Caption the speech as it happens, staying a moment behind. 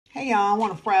Hey y'all, I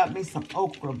want to fry up me some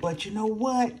okra, but you know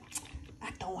what? I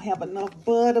don't have enough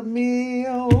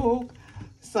buttermilk.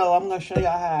 So I'm going to show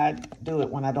y'all how I do it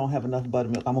when I don't have enough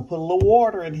buttermilk. I'm going to put a little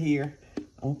water in here.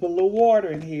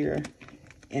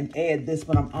 And add this,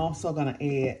 but I'm also going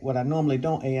to add what I normally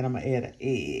don't add. I'm going to add an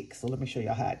egg. So let me show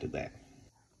y'all how I do that.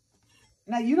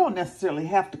 Now, you don't necessarily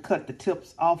have to cut the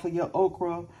tips off of your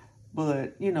okra,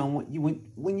 but, you know,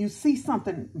 when you see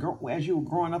something as you were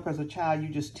growing up as a child, you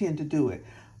just tend to do it.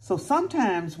 So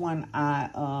sometimes when I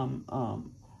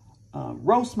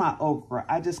roast my okra,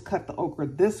 I just cut the okra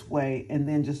this way and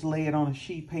then just lay it on a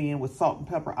sheet pan with salt and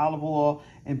pepper, olive oil,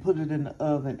 and put it in the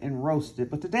oven and roast it.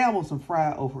 But today I want some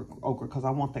fried okra because I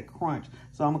want that crunch.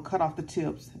 So I'm going to cut off the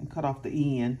tips and cut off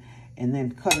the end and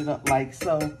then cut it up like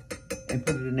so and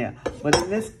put it in there. But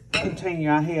in this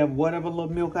container, I have whatever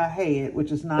little milk I had,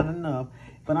 which is not enough.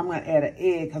 But I'm going to add an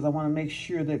egg because I want to make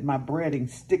sure that my breading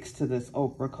sticks to this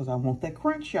okra because I want that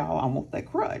crunch, y'all. I want that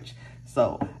crunch.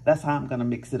 So that's how I'm going to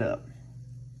mix it up.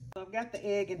 So I've got the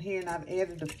egg in here and I've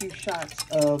added a few shots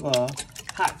of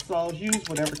hot sauce. Use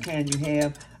whatever kind you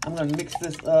have. I'm going to mix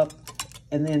this up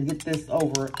and then get this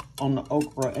over on the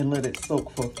okra and let it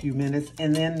soak for a few minutes.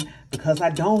 And then because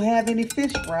I don't have any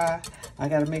fish fry, I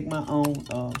got to make my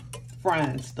own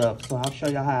frying stuff. So I'll show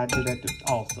you how I do that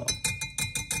also.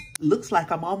 Looks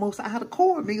like I'm almost out of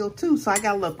cornmeal too. So I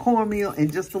got a little cornmeal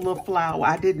and just a little flour.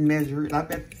 I didn't measure it. I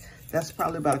bet that's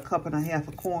probably about 1.5 cups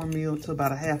of cornmeal to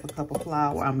about 1/2 cup of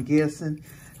flour. I'm guessing.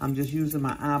 I'm just using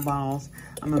my eyeballs.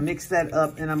 I'm gonna mix that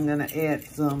up and I'm gonna add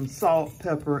some salt,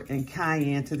 pepper, and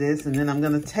cayenne to this. And then I'm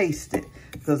gonna taste it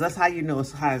because that's how you know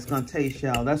how it's gonna taste,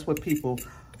 y'all. That's what people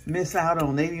miss out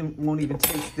on. They won't even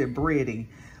taste their breading.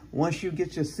 Once you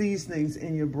get your seasonings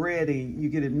in your breading, you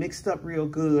get it mixed up real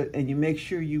good and you make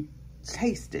sure you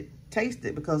taste it. Taste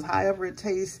it because however it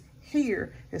tastes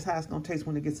here is how it's gonna taste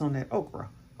when it gets on that okra.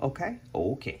 Okay?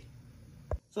 Okay.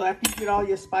 So after you get all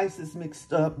your spices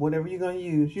mixed up, whatever you're gonna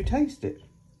use, you taste it.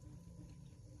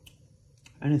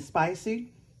 And it's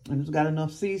spicy and it's got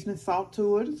enough seasoning, salt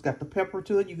to it. It's got the pepper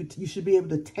to it. You should be able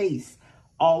to taste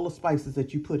all the spices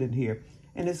that you put in here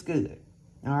and it's good.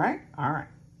 All right? All right.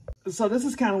 So this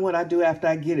is kind of what I do after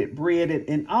I get it breaded,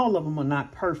 and all of them are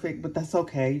not perfect, but that's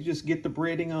okay. You just get the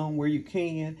breading on where you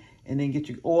can, and then get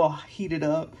your oil heated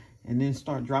up, and then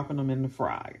start dropping them in the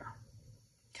fryer.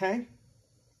 Okay?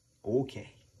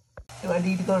 Okay. Do I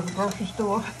need to go to the grocery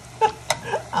store?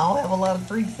 I don't have a lot of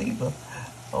grease either.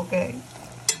 Okay.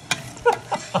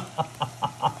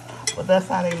 But that's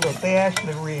how they look. They're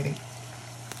actually ready.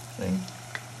 See?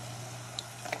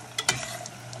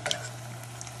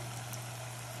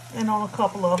 And on a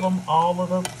couple of them, all of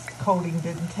the coating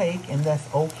didn't take, and that's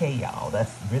okay, y'all. It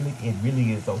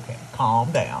really is okay. Calm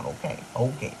down, okay?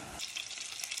 Okay.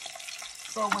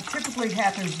 So what typically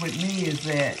happens with me is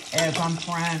that as I'm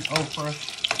frying okra,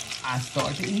 I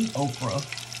start to eat okra.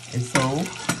 And so,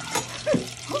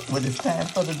 when it's time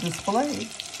for the display,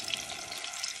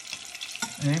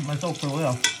 there ain't much okra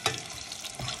left.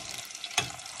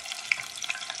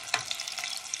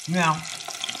 Now,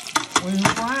 when you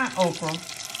fry okra,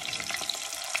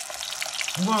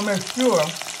 you want to make sure,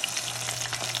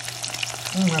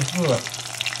 that's good.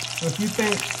 If you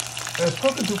think it's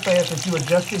cooking too fast, that you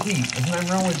adjust your heat. There's nothing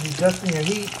wrong with adjusting your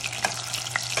heat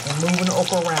and moving the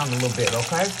okra around a little bit,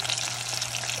 okay?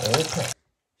 Okay.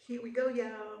 Here we go,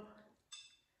 y'all.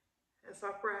 That's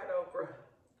our fried okra.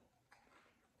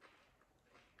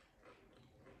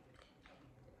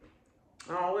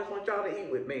 I always want y'all to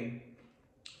eat with me.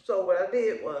 So what I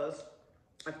did was,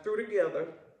 I threw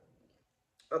together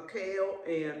a kale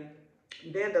and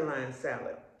dandelion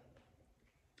salad.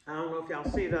 I don't know if y'all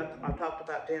see that. I talked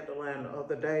about dandelion the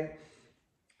other day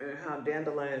and how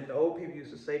dandelion, the old people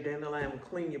used to say dandelion would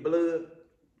clean your blood.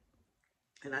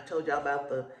 And I told y'all about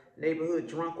the neighborhood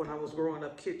drunk when I was growing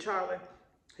up, Kid Charlie.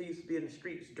 He used to be in the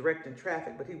streets directing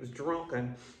traffic, but he was drunk.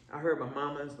 And I heard my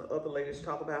mama and the other ladies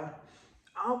talk about,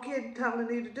 all Kid Charlie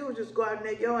needed to do was just go out in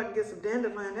that yard and get some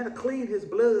dandelion. That'll clean his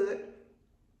blood.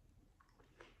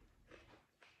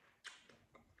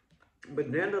 But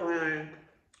dandelion,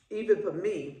 even for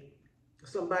me,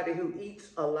 somebody who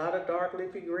eats a lot of dark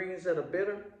leafy greens that are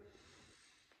bitter,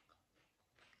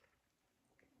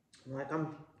 like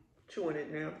I'm chewing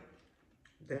it now,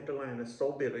 dandelion is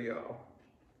so bitter, y'all.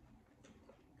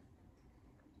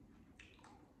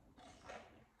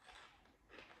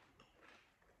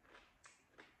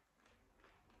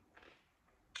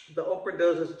 The okra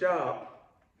does its job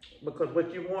because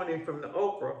what you're wanting from the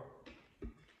okra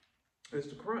is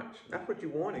the crunch. That's what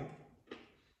you're wanting.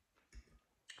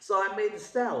 So I made the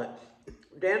salad.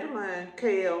 Dandelion,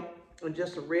 kale, and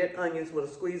just some red onions with a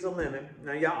squeeze of lemon.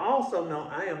 Now, y'all also know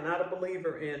I am not a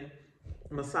believer in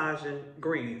massaging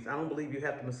greens. I don't believe you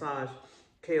have to massage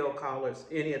kale, collards,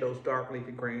 any of those dark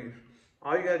leafy greens.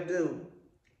 All you gotta do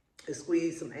is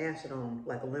squeeze some acid on,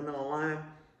 like a lemon or lime,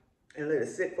 and let it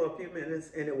sit for a few minutes,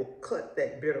 and it will cut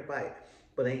that bitter bite.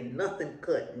 But ain't nothing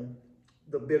cutting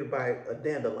the bitter bite of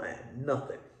dandelion,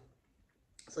 nothing.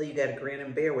 So you gotta grin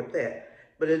and bear with that.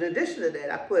 But in addition to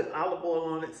that, I put olive oil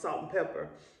on it, salt and pepper,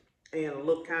 and a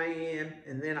little cayenne,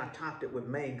 and then I topped it with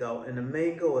mango. And the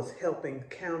mango is helping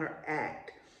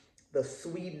counteract the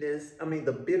sweetness,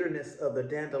 the bitterness of the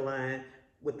dandelion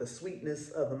with the sweetness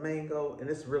of the mango, and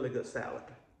it's really good salad.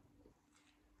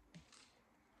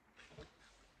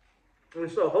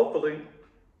 And so hopefully,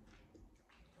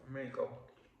 mango.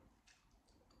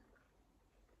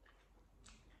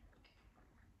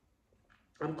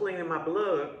 I'm cleaning my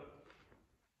blood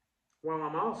while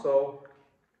I'm also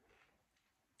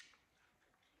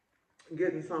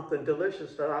getting something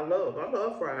delicious that I love. I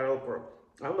love fried okra.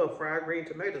 I love fried green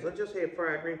tomatoes. I just had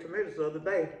fried green tomatoes the other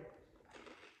day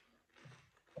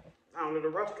out at a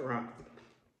restaurant.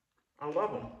 I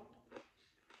love them.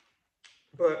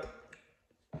 But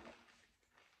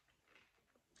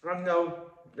I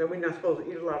know that we're not supposed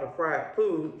to eat a lot of fried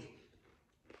foods.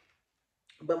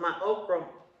 But my okra,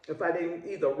 if I didn't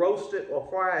either roast it or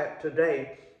fry it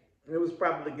today, it was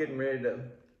probably getting ready to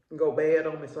go bad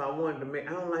on me. So I wanted to make,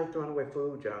 I don't like throwing away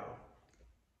food, y'all.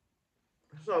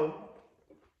 So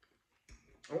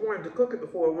I wanted to cook it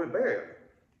before it went bad.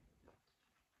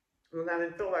 And I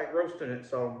didn't feel like roasting it,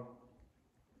 so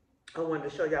I wanted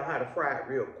to show y'all how to fry it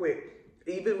real quick.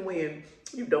 Even when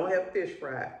you don't have fish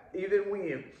fry, even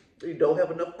when you don't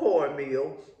have enough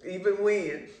cornmeal, even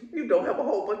when you don't have a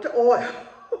whole bunch of oil.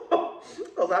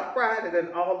 Because I fried it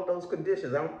in all of those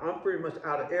conditions. I'm pretty much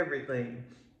out of everything.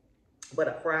 But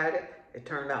I fried it, it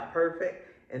turned out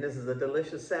perfect, and this is a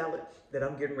delicious salad that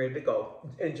I'm getting ready to go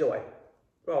enjoy.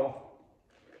 So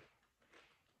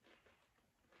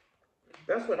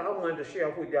that's what I wanted to share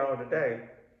with y'all today.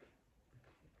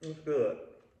 It's good.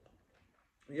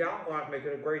 Y'all go out and make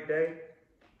it a great day.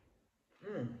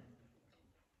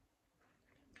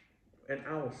 And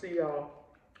I will see y'all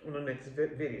on the next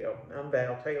video. I'm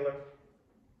Val Taylor.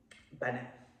 Bye now.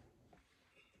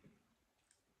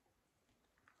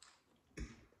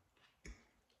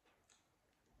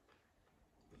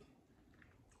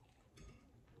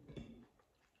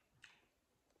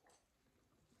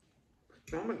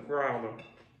 I'm a growler.